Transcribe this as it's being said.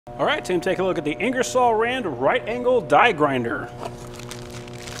All right, time to take a look at the Ingersoll Rand right angle die grinder.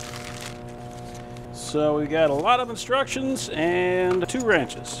 So we got a lot of instructions and 2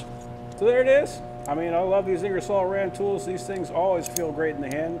 wrenches. So there it is. I mean, I love these Ingersoll Rand tools. These things always feel great in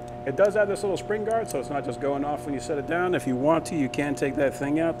the hand. It does have this little spring guard, so it's not just going off when you set it down. If you want to, you can take that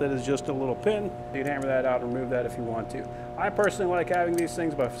thing out. That is just a little pin. You can hammer that out and remove that if you want to. I personally like having these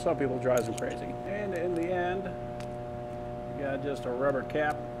things, but some people it drives them crazy. And in the end, you got just a rubber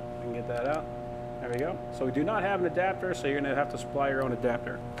cap. You can get that out. There we go. So we do not have an adapter, so you're going to have to supply your own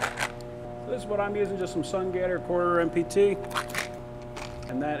adapter. So this is what I'm using, just some Sun Gator quarter MPT,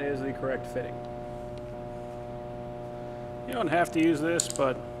 and that is the correct fitting. You don't have to use this,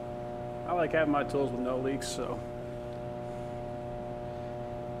 but I like having my tools with no leaks, so.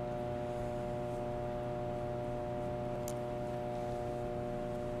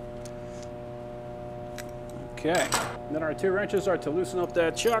 Okay, and then our 2 wrenches are to loosen up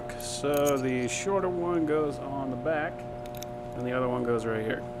that chuck, so the shorter one goes on the back, and the other one goes right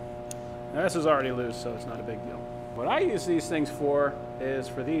here. Now this is already loose, so it's not a big deal. What I use these things for is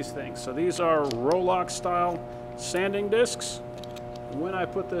for these things. So these are Rolox style sanding discs. When I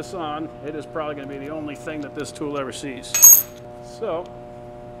put this on, it is probably going to be the only thing that this tool ever sees. So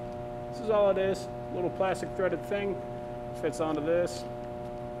this is all it is. A little plastic threaded thing fits onto this.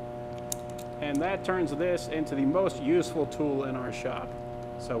 And that turns this into the most useful tool in our shop.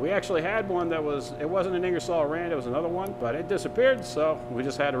 So we actually had one that it wasn't an Ingersoll Rand, it was another one, but it disappeared, so we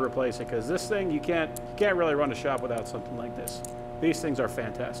just had to replace it, because this thing, you can't really run a shop without something like this. These things are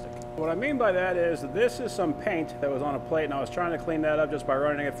fantastic. What I mean by that is this is some paint that was on a plate, and I was trying to clean that up just by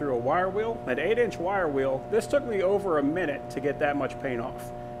running it through a wire wheel. An 8-inch wire wheel. This took me over a minute to get that much paint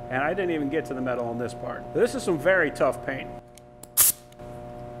off, and I didn't even get to the metal on this part. This is some very tough paint.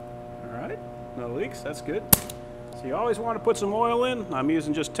 All right, no leaks, that's good. So you always want to put some oil in. I'm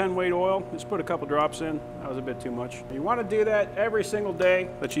using just 10 weight oil. Just put a couple drops in. That was a bit too much. You want to do that every single day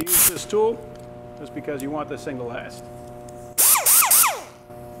that you use this tool, just because you want this thing to last.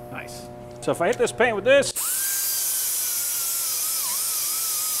 Nice. So if I hit this paint with this,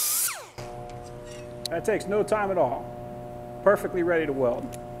 that takes no time at all. Perfectly ready to weld.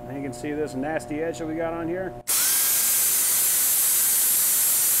 And you can see this nasty edge that we got on here.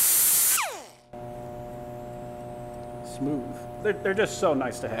 Smooth. They're just so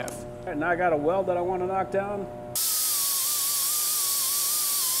nice to have. All right, now I got a weld that I want to knock down.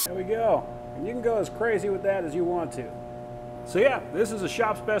 There we go. And you can go as crazy with that as you want to. So yeah, this is a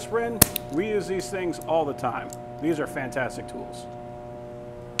shop's best friend. We use these things all the time. These are fantastic tools.